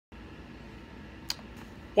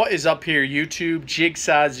What is up here, YouTube?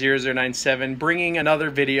 Jigsaw0097 bringing another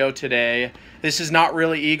video today. This is not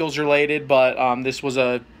really Eagles related, but this was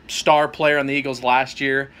a star player on the Eagles last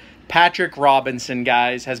year. Patrick Robinson,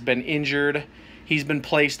 guys, has been injured. He's been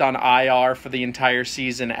placed on IR for the entire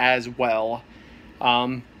season as well.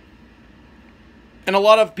 And a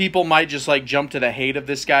lot of people might just jump to the hate of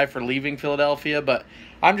this guy for leaving Philadelphia, but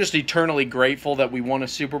I'm just eternally grateful that we won a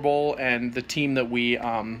Super Bowl and the team that we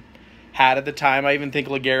had at the time. I even think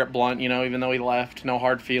LeGarrette Blount, even though he left, no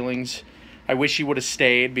hard feelings. I wish he would have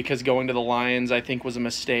stayed because going to the Lions I think was a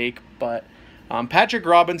mistake. But Patrick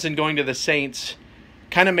Robinson going to the Saints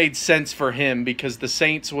kind of made sense for him because the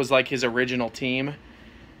Saints was like his original team.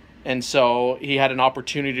 And so he had an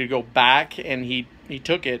opportunity to go back and he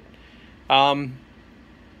took it. And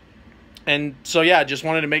so, yeah, just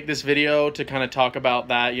wanted to make this video to kind of talk about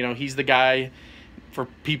that. He's the guy, for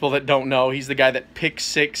people that don't know, he's the guy that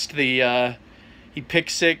pick-sixed Case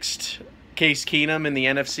Keenum in the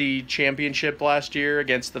NFC Championship last year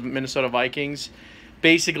against the Minnesota Vikings,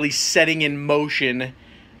 basically setting in motion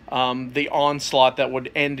the onslaught that would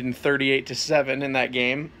end in 38-7 in that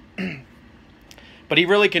game. But he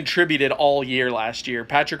really contributed all year last year.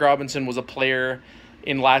 Patrick Robinson was a player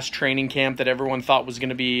in last training camp that everyone thought was going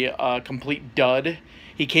to be a complete dud.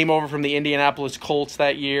 He came over from the Indianapolis Colts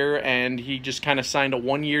that year, and he just kind of signed a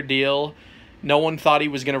one-year deal. No one thought he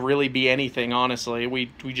was going to really be anything, honestly. We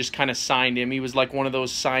just kind of signed him. He was like one of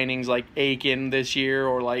those signings like Aiken this year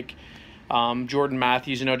or like Jordan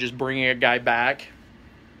Matthews, just bringing a guy back.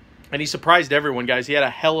 And he surprised everyone, guys. He had a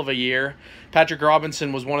hell of a year. Patrick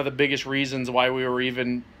Robinson was one of the biggest reasons why we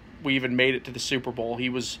even made it to the Super Bowl. He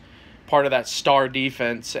was part of that star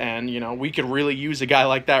defense, and we could really use a guy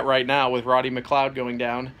like that right now with Rodney McLeod going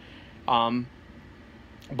down.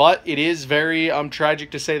 But it is very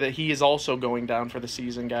tragic to say that he is also going down for the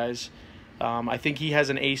season, guys. I think he has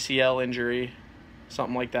an ACL injury,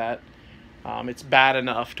 something like that. It's bad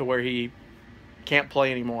enough to where he can't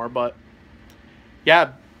play anymore, but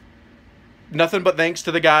yeah, nothing but thanks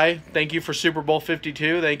to the guy. Thank you for Super Bowl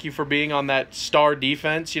 52. Thank you for being on that star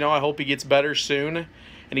defense. I hope he gets better soon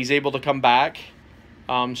and he's able to come back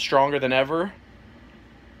stronger than ever.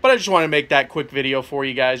 But I just want to make that quick video for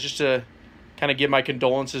you guys just to kind of give my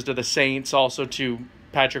condolences to the Saints, also to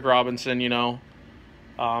Patrick Robinson,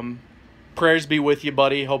 Prayers be with you,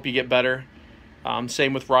 buddy. Hope you get better.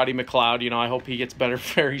 Same with Rodney McLeod. I hope he gets better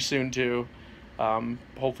very soon too.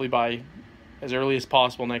 Hopefully by as early as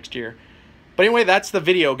possible next year. But anyway, that's the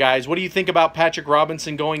video, guys. What do you think about Patrick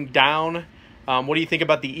Robinson going down? What do you think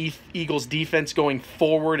about the Eagles defense going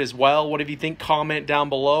forward as well? What do you think? Comment down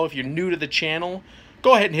below. If you're new to the channel,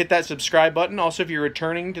 go ahead and hit that subscribe button. Also, if you're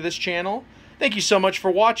returning to this channel, thank you so much for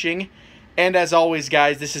watching. And as always,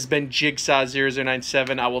 guys, this has been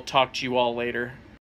Jigsaw0097. I will talk to you all later.